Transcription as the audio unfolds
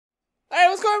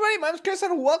What's going on, everybody? My name's Chris,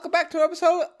 and welcome back to an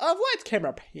episode of Let's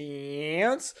Camera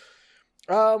Pants.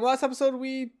 Last episode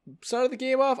we started the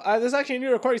game off. There's actually a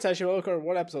new recording session. We recorded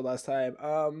one episode last time.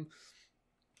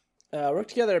 Work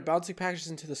together, bouncing packages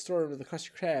into the storeroom with the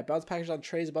Krusty Krab. Bounce packages on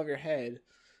trays above your head.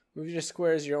 Move your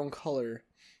squares your own color.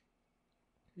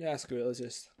 Yeah, screw it. Let's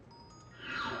just.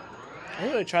 I'm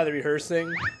gonna try the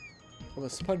rehearsing. I'm a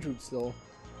Sponebob still.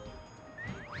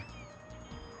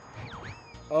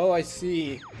 Oh, I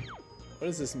see. What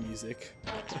is this music?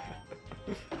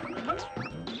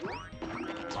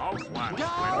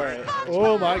 Alright.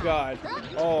 Oh my god.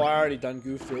 Oh, I already done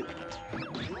goofed it.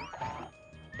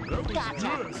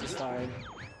 Gotcha. This is fine.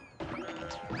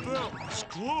 Close.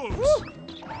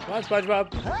 Come on, Spongebop.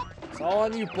 It's all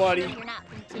on you, buddy.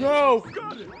 No!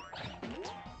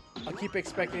 I'll keep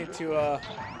expecting it to,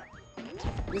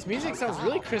 This music sounds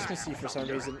really Christmassy for some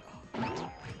reason.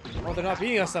 Oh, they're not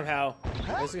beating us somehow.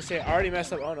 I was gonna say, I already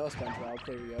messed up. Oh no, Spongebop.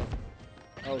 There we go.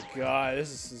 Oh god,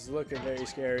 this is looking very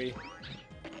scary.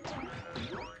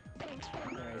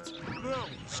 Alright.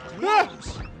 Ah!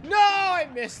 No, I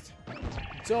missed.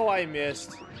 So I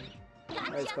missed.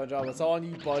 Alright, Spongebop, it's all on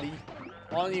you, buddy.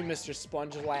 All on you, Mr.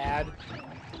 Sponge Lad.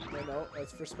 No,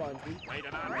 that's for Sponge.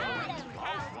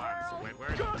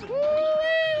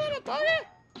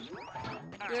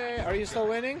 Yeah, are you still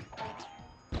winning?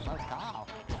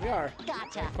 We are.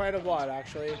 Gotcha. Quite a lot,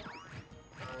 actually.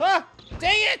 Ah!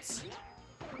 Dang it!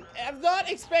 I'm not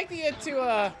expecting it to,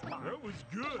 That was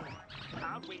good.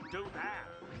 How'd we do that?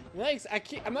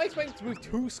 I'm not expecting it to move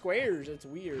 2 squares. It's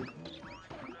weird.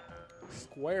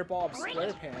 Squarebob,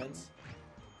 Squarepants.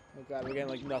 Oh god, we're getting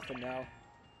like nothing now.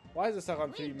 Why is it stuck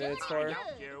on 3 minutes for?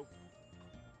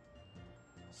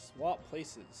 Swap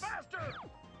places. Faster!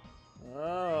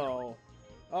 Oh.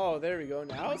 Oh, there we go.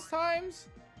 Now it's times?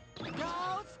 Go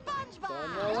SpongeBob!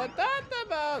 Don't know what that's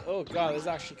about. Oh god, this is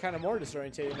actually kind of more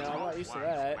disorientating now. I'm not used to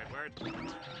that.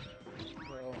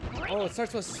 Oh, it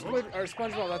starts with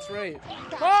SpongeBob. That's right.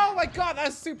 Oh my god,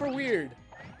 that's super weird.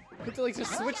 You have to like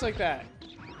just switch like that.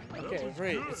 Okay,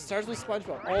 great. It starts with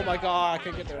SpongeBob. Oh my god, I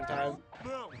couldn't get there in time.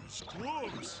 That was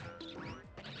close.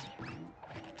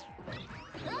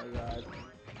 Oh my god.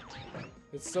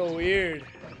 It's so weird.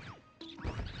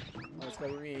 Oh, it's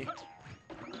gotta be me.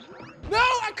 No,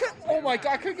 I couldn't. Oh my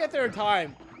god, I couldn't get there in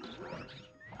time.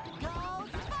 Go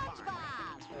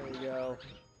SpongeBob! There we go.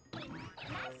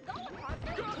 Nice going,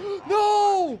 partner.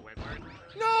 No!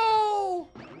 No!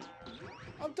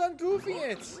 I'm done goofing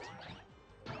it.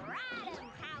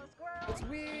 It's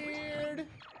weird.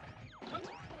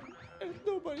 It's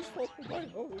nobody's fault but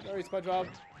mine. Oh, sorry, SpongeBob.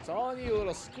 It's all on you,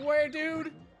 little square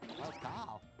dude.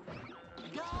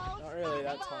 Not really,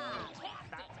 that's fine.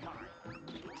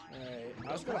 Alright,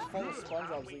 I was gonna follow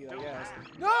SpongeBob's lead, I guess.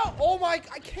 No! Oh my,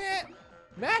 I can't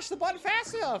mash the button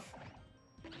fast enough.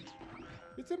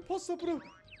 It's impossible.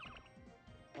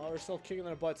 Oh, we're still kicking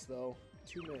their butts though.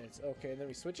 2 minutes. Okay, and then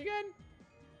we switch again?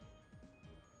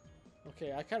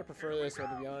 Okay, I kind of prefer this one,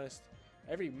 to be honest.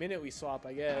 Every minute we swap,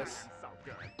 I guess.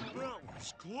 That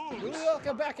was close.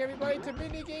 Welcome back, everybody, to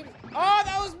mini games. Oh,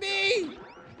 that was me!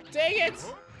 Dang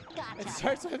it! It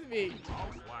starts with me.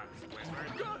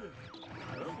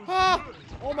 Ah!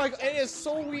 Oh my god, it is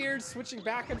so weird switching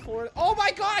back and forth. Oh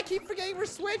my god, I keep forgetting we're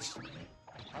switched.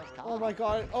 Oh my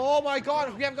god. Oh my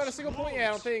god, we haven't got a single point yet,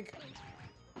 I don't think.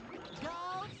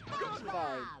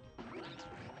 Fine.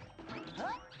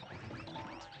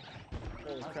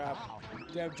 Holy crap.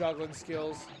 Damn juggling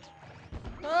skills.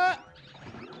 Ah!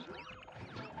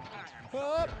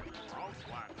 Up!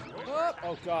 Up!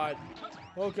 Oh god.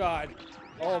 Oh god.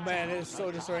 Oh man, it is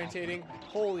so disorientating.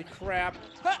 Holy crap.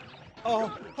 Ha!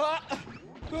 Oh! Ha!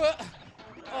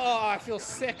 Oh, I feel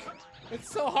sick.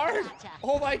 It's so hard.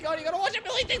 Oh my god, you gotta watch a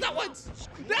million things at once!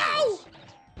 No!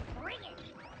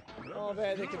 Oh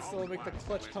man, they can still make the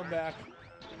clutch comeback.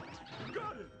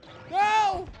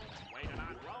 No!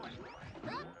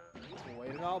 Wait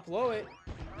and I'll blow it.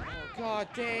 Oh god,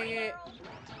 dang it.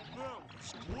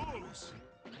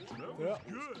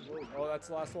 Oh, that's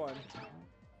the last one.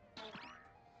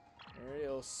 Alright,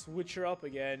 it'll switch her up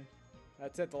again.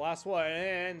 That's it, the last one.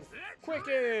 And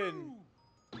quicken!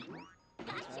 Time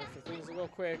for things to go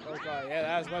quick. Oh god, yeah,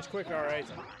 that was much quicker, alright.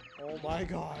 Oh my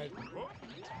god.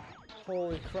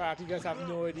 Holy crap, you guys have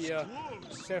no idea.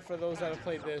 Except for those that have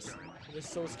played this. It is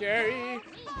so scary.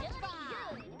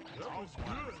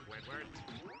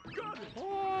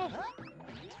 Oh.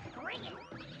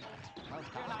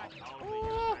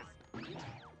 Oh.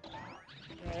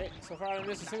 Alright, so far I haven't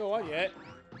missed a single one yet.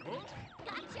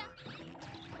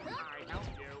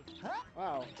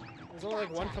 Wow. There's only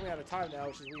like one coming at a time now,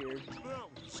 which is weird.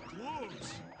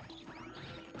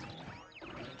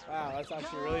 Wow, that's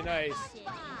actually really nice.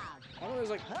 I don't know, there's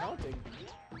like counting.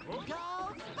 What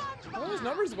are those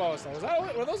numbers above us?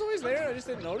 Were those always there? I just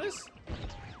didn't notice.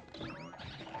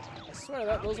 I swear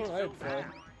that those weren't there before.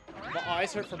 My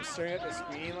eyes hurt from staring at the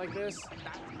screen like this.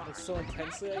 It's so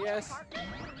intensely, I guess.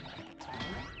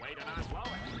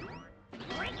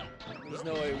 There's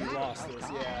no way we lost this.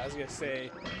 Yeah, I was gonna say.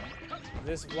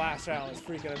 This last round is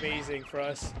freaking amazing for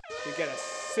us to get a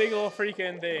single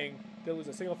freaking thing. To lose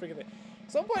a single freaking thing.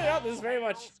 Someone pointed out this is very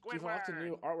much you've unlocked a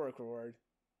new artwork reward.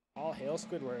 All hail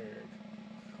Squidward.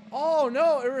 Oh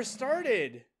no, it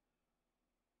restarted.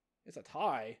 It's a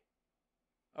tie.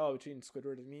 Oh, between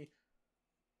Squidward and me.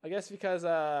 I guess because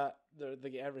the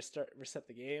game reset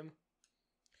the game.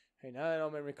 Hey, now I know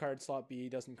memory card slot B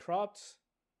doesn't corrupt.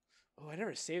 Oh, I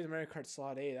never saved the memory card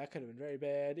slot A. That could have been very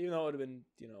bad. Even though it would have been,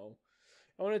 you know,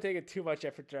 I wouldn't take it too much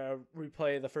effort to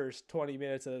replay the first 20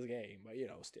 minutes of this game, but you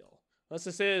know, still. Unless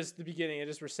this is the beginning, it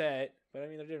just reset. But I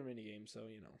mean, they're different mini games, so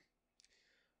you know.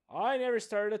 I never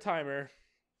started a timer.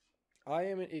 I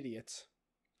am an idiot.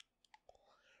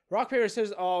 Rock, paper,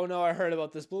 scissors. Oh no, I heard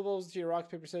about this. Blue bubbles to your rock,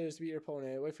 paper, scissors to beat your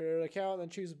opponent. Wait for your account, then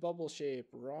choose bubble shape.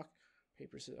 Rock,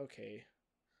 paper, scissors. Okay.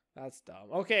 That's dumb.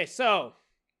 Okay, so.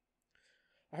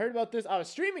 I heard about this. I was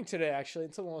streaming today, actually,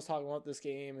 and someone was talking about this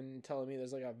game and telling me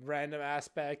there's like a random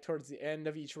aspect towards the end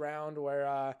of each round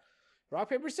where rock,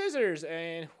 paper, scissors,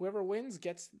 and whoever wins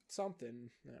gets something.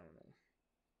 I don't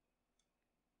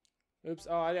know. Oops.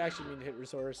 Oh, I actually mean to hit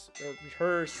resource or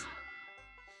rehearse.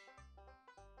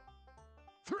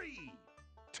 3,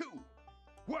 2,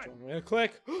 1. So I'm gonna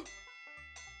click.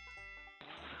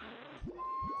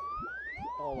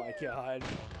 Oh my god.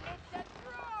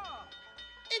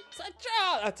 It's a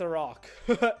draw. That's a rock.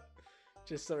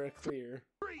 Just so we're clear.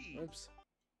 3. Oops.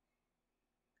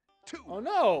 2. Oh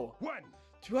no. 1.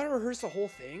 Do you want to rehearse the whole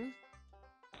thing?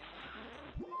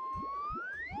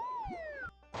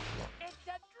 It's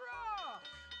a draw.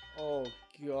 Oh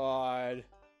god.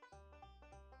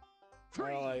 3,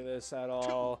 I don't like this at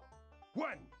all. 1.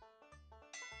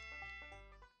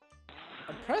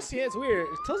 I'm pressing it. It's weird.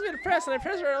 It tells me to press, and I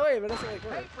press it right away, but it doesn't like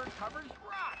work. Paper covers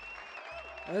rock.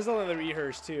 And there's only the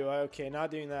rehearse too. Okay, not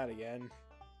doing that again.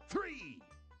 3,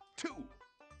 2,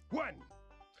 1.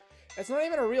 It's not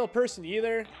even a real person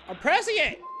either. I'm pressing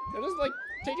it. It doesn't like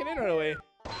take it in right away.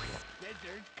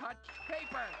 Scissors cut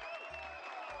paper.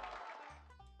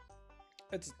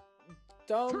 It's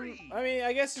dumb. 3, I mean,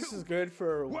 I guess this 2, is good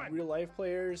for 1. real life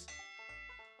players.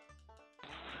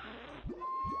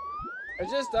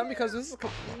 It's just dumb because this is a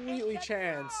completely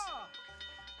chance.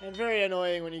 And very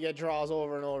annoying when you get draws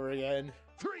over and over again.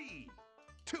 3,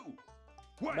 2,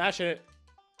 1. Mash it.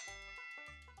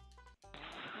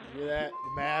 Hear that?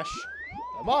 The mash.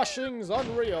 The mashing's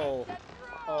unreal.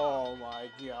 Oh my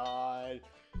god.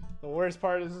 The worst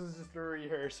part is this is just a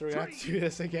rehearse, so we're gonna have to do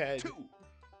this again. 2,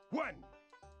 1.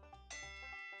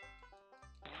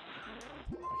 I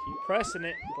keep pressing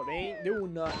it, but it ain't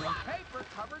doing nothing. Paper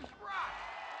covers rock.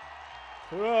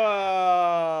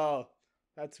 Whoa!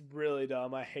 That's really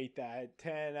dumb. I hate that.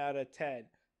 10 out of 10.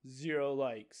 0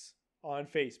 likes on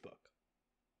Facebook.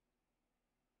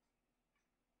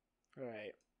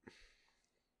 Alright.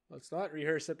 Let's not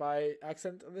rehearse it by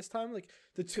accent this time, like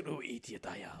the true idiot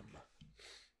I am.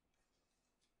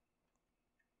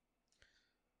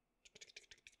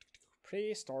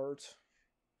 Pre-start.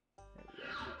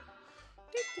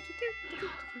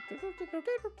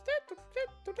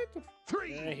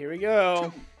 Alright, here we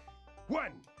go. 2,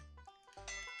 1.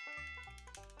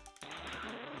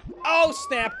 Oh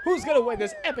snap! Who's gonna win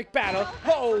this epic battle?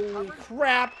 Holy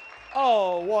crap!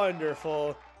 Oh,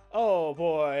 wonderful! Oh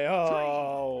boy!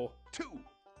 Oh! 3,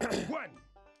 2, 1.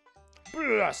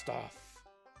 Blast off!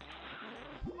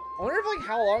 I wonder if like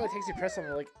how long it takes to press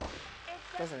something like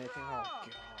doesn't anything. Oh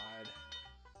god!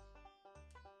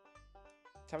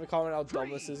 Tell me comment how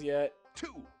dumb this is yet. 2,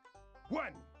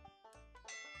 1.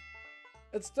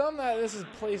 It's dumb that this is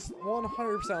placed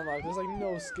 100% locked. There's like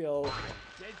no skill.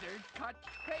 Scissors cut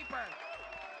paper.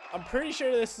 I'm pretty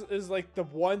sure this is like the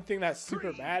one thing that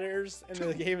super 3, matters in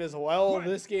the game as well. 1.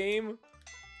 This game.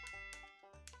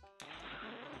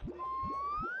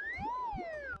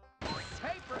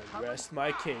 Paper I rest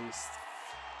my case.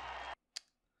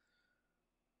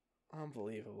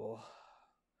 Unbelievable.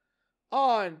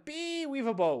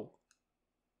 Unbelievable.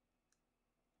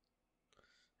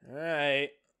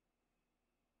 Alright.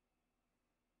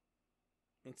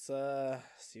 Let's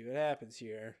see what happens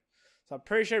here. So I'm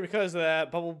pretty sure because of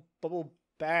that, Bubble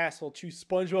Bass will choose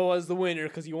Sponebob as the winner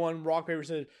because he won rock paper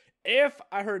scissors. If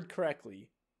I heard correctly,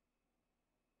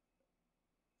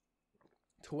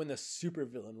 to win the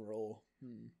supervillain role.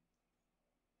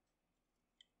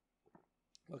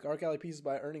 Look, UnoriginallyPs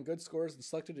by earning good scores in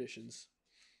select editions.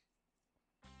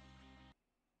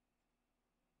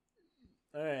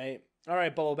 Alright,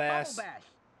 Bubble Bass. Bubble Bass,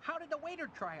 how did the waiter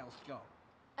trials go?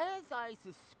 As I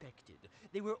suspected,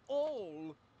 they were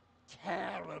all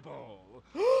terrible.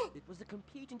 It was a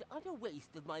complete and utter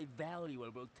waste of my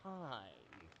valuable time.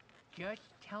 Just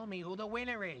tell me who the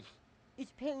winner is. It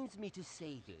pains me to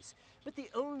say this, but the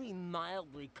only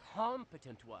mildly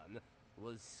competent one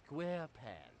was Squarepants.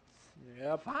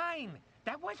 Yep. Fine.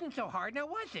 That wasn't so hard, now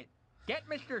was it? Get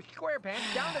Mr.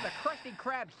 Squarepants down to the Krusty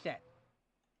Krab set.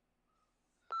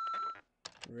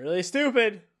 Really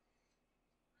stupid.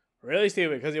 Really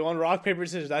stupid, because he won rock, paper,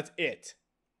 scissors. That's it.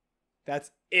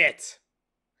 That's it.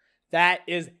 That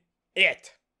is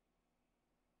it.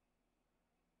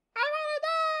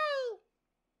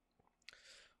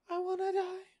 I wanna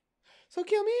die. So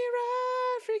kill me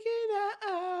right freaking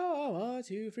now. I want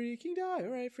to freaking die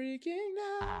right freaking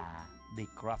now. Ah, the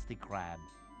Krusty Krab,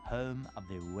 home of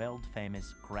the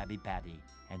world-famous Krabby Patty.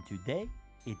 And today,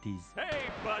 it is... Hey,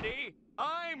 buddy!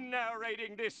 I'm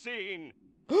narrating this scene!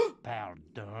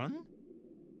 Pardon?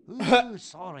 Ooh,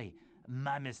 sorry,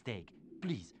 my mistake.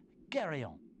 Please, carry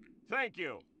on. Thank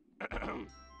you.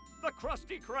 The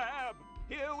Krusty Krab!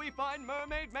 Here we find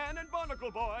Mermaid Man and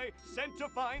Barnacle Boy, sent to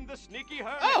find the sneaky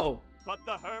hermit. Oh! But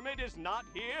the hermit is not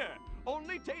here.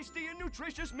 Only tasty and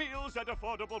nutritious meals at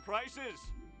affordable prices.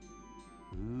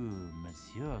 Ooh,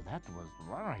 monsieur, that was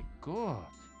very good.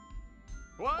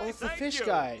 Why, Oh, it's the thank fish you.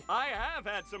 guy. I have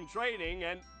had some training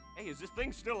and... Hey, is this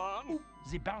thing still on?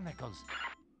 The barnacles.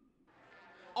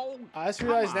 Oh, I just come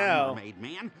realized on, now. Mermaid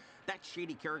Man. That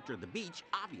shady character at the beach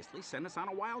obviously sent us on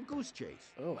a wild goose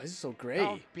chase. Oh, this is so great.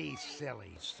 Don't be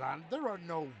silly, son. There are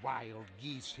no wild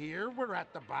geese here. We're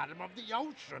at the bottom of the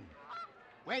ocean.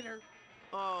 Waiter.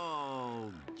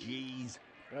 Oh, jeez.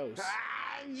 Gross.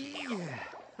 Ah, yeah.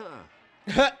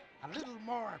 A little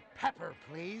more pepper,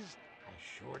 please. I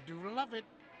sure do love it.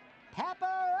 Pepper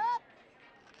up!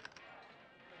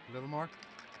 A little more.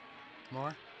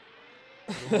 More.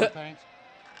 A little more, thanks.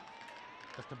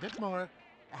 Just a bit more.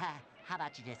 How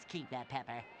about you just keep that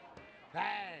pepper?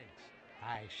 Thanks.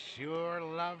 I sure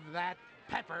love that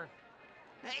pepper.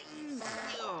 Hey,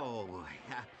 oh,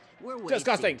 we're wasting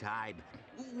Disgusting. time.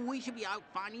 We should be out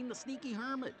finding the sneaky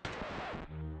hermit.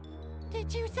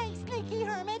 Did you say sneaky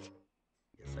hermit?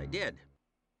 Yes, I did.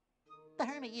 The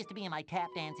hermit used to be in my tap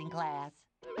dancing class.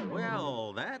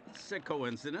 Well, that's a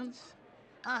coincidence.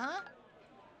 Uh-huh.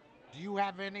 Do you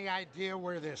have any idea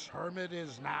where this hermit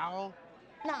is now?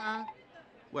 Nuh-uh.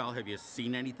 Well, have you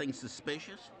seen anything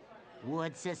suspicious?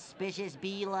 Would suspicious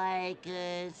be like,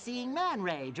 seeing Man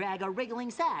Ray drag a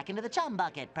wriggling sack into the chum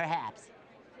bucket, perhaps?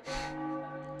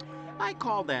 I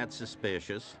call that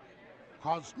suspicious.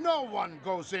 'Cause no one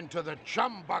goes into the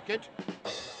chum bucket.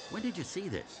 When did you see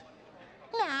this?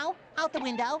 Now, out the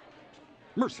window.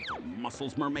 Merciful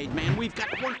muscles, Mermaid Man, we've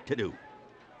got work to do.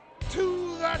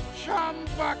 To the chum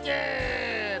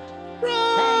bucket!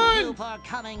 Thank you for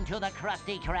coming to the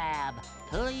Krusty Krab.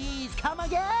 Please come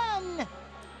again.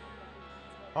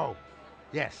 Oh,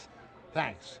 yes.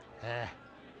 Thanks.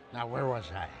 Now where was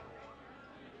I?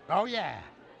 Oh, yeah.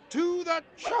 To the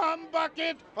chum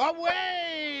bucket!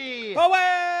 Away!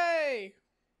 Away!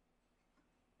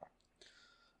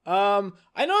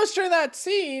 I noticed during that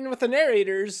scene with the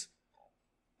narrators,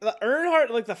 the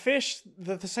Earnhardt, like the fish,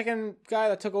 the second guy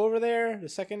that took over there, the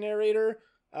second narrator,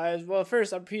 well,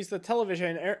 first, he's the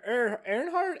television,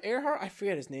 Earnhardt, I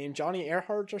forget his name, Johnny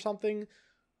Earhart or something.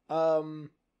 No,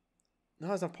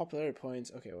 it's not popularity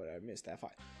points. Okay, what, I missed that.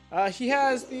 Fine. He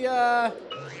has the,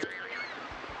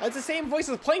 it's the same voice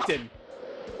as Plankton.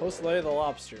 Host Larry the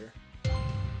Lobster.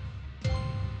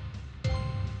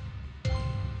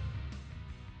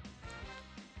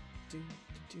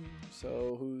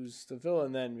 So who's the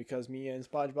villain then? Because me and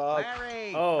Sponebob.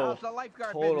 Larry, oh, how's the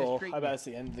lifeguard total. business treating I bet you? it's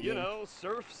the end of the You game. know,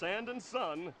 surf, sand, and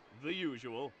sun. The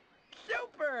usual.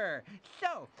 Super!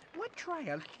 So, what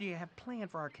tryouts do you have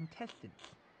planned for our contestants?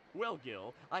 Well,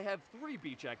 Gil, I have 3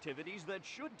 beach activities that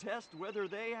should test whether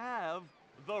they have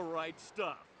the right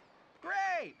stuff.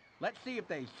 Great! Let's see if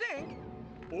they sink.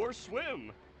 Or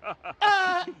swim.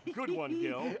 Good one,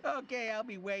 Gil. Okay, I'll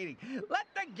be waiting. Let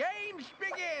the games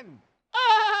begin!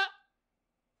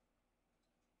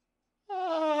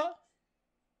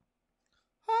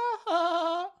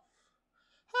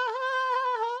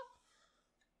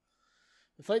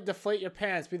 Deflate your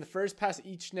pants. Be the first past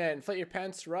each net. Inflate your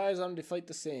pants to rise on. Deflate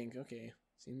to sink. Okay,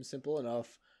 seems simple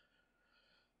enough.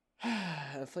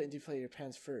 Inflate and deflate your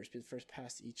pants first. Be the first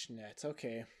past each net.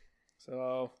 Okay,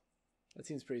 so that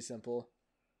seems pretty simple.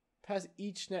 Pass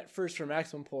each net first for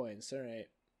maximum points. All right,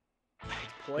 let's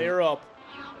play her up.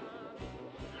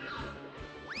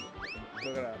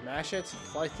 We're gonna mash it,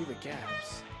 fly through the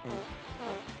gaps.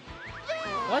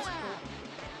 What?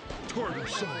 Tartar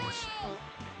sauce.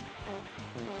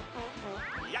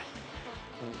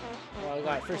 Oh, I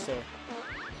got it first there.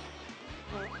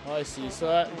 Oh, I see. So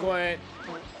I'm going.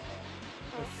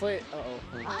 Inflate. Uh oh.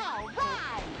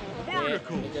 Yeah,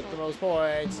 you get the most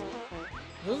points.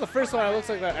 This is the first one. It looks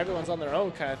like that everyone's on their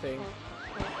own kind of thing.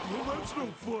 Well, that's no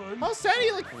fun. How's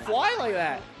Sandy like fly like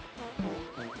that?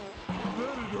 That'd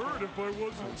hurt if I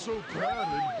wasn't so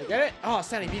padded. You get it? Oh,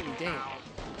 Sandy beat me. Dang.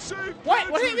 Save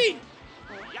What? What hit Patrick! me?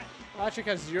 Patrick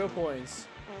has 0 points.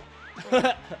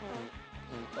 Oh,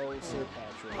 Sir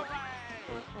Patrick.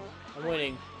 I'm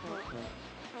winning.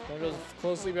 SpongeBob's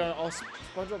closely behind. Oh,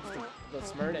 SpongeBob's the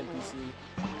smart NPC.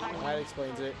 That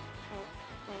explains it.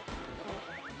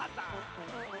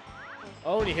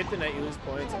 Oh, when you hit the net, you lose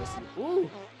points. I see. Ooh.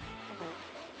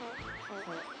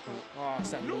 Oh,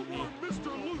 Sandy You beat me. won,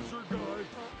 Mr. Loser Guy.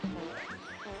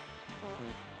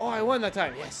 Oh, I won that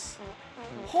time. Yes.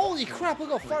 Holy crap,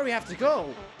 look how far we have to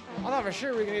go. I thought for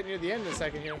sure we were going to get near the end in a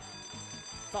second here.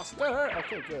 Faster.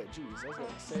 Okay, good. Jeez, I was going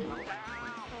to say.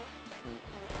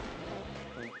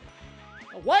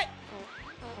 Oh, what?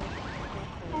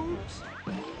 Oops.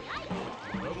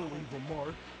 That'll leave a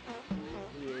mark.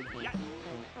 Weird.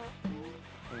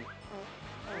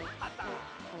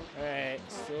 Alright,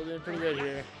 still doing pretty good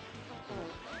here.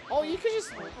 Oh, you could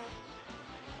just...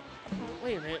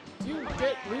 Wait a minute. Do you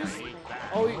lose?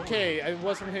 Oh, okay. I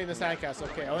wasn't hitting the sandcastle.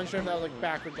 Okay, I wasn't sure if that was like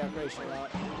backward decoration or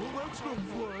not. Well, that's no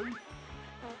fun.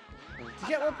 Do you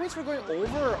get more points for going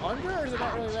over or under, or does it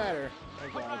not really matter? Oh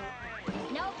god.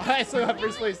 Nope. I still got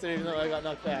first place there even though I got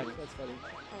knocked back. That's funny.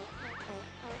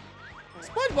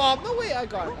 Sponebob! No way I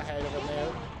got ahead of him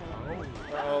there.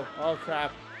 Uh-oh. Oh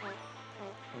crap.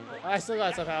 I still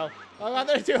got it somehow. Oh god,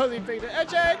 there too. He picked it.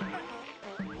 Check!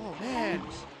 Oh man.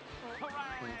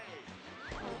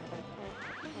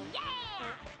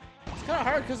 It's kind of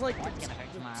hard because like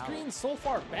the screen's so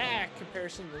far back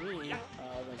comparison to me.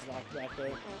 That's knocked back there.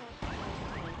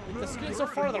 Like, the screen's so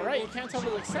far to the right, you can't tell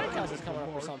if like sandcastle's coming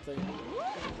up or something.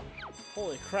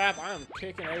 Holy crap! I am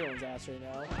kicking everyone's ass right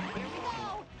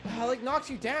now. Like knocks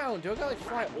you down. Do I gotta like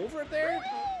fly over it there?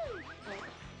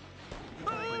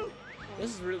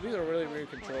 These are really weird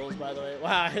controls, by the way.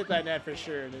 Wow, I hit that net for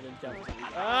sure and it didn't count.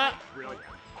 Ah! Really?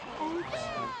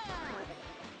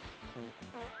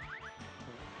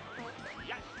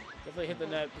 Definitely hit the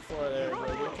net before there, but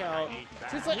it didn't count.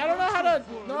 So it's like, I don't know how to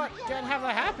not have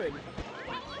that happen.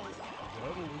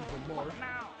 That'll leave a mark.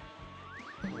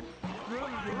 That'd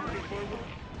hurt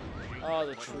if I Oh,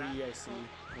 the tree, I see.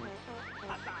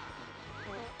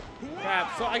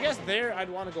 Crap, so I guess there I'd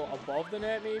want to go above the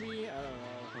net, maybe? I don't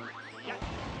know.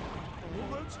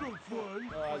 Well, that's no fun.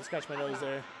 Oh, I just scratched my nose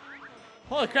there.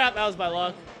 Holy crap, that was my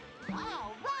luck.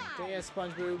 Dang it,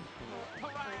 SpongeBob.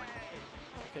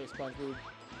 Okay, SpongeBob.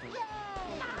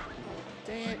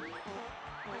 Dang it.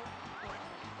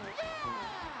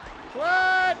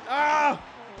 What? Oh!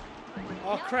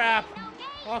 Oh crap.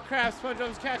 Oh crap,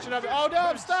 SpongeBob's catching up. Oh no,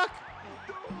 I'm stuck!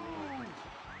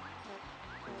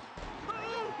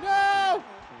 No!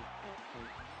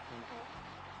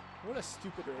 What a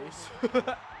stupid race.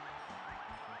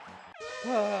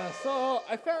 So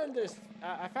I found this.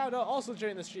 I found out also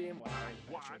during the stream.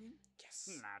 Wow, yes.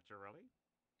 Naturally.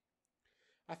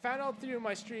 I found out through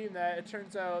my stream that it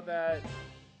turns out that.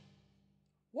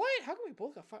 What? How come we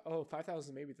both got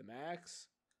 5,000 maybe the max?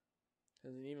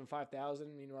 And then even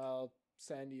 5,000. Meanwhile,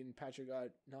 Sandy and Patrick got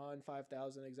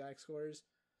non-5,000 exact scores.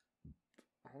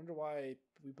 I wonder why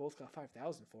we both got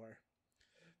 5,000 for.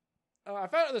 I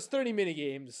found out there's 30 mini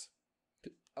games.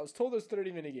 I was told there's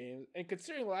 30 mini games, and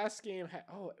considering last game had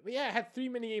it had 3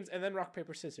 mini games and then rock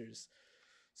paper scissors.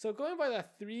 So going by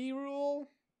that 3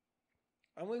 rule,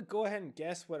 I'm gonna go ahead and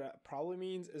guess what it probably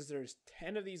means is there's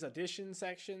 10 of these audition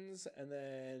sections,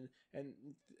 and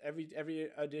every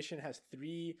audition has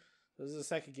 3. So this is the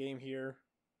second game here.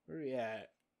 Where are we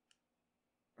at?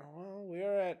 Oh, well, we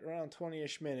are at around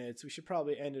 20-ish minutes. We should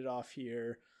probably end it off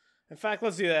here. In fact,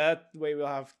 let's do that. That way we'll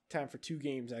have time for 2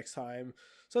 games next time.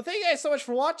 So thank you guys so much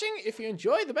for watching. If you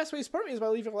enjoyed, the best way to support me is by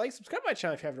leaving a like, subscribe to my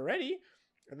channel if you haven't already.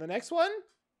 And the next one,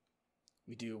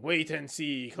 we do wait and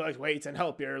see, collect weights and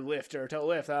help your lifter to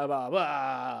lift, blah, blah,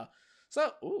 blah.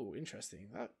 So, ooh, interesting.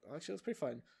 That actually looks pretty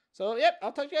fun. So, yep,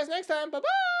 I'll talk to you guys next time. Bye-bye!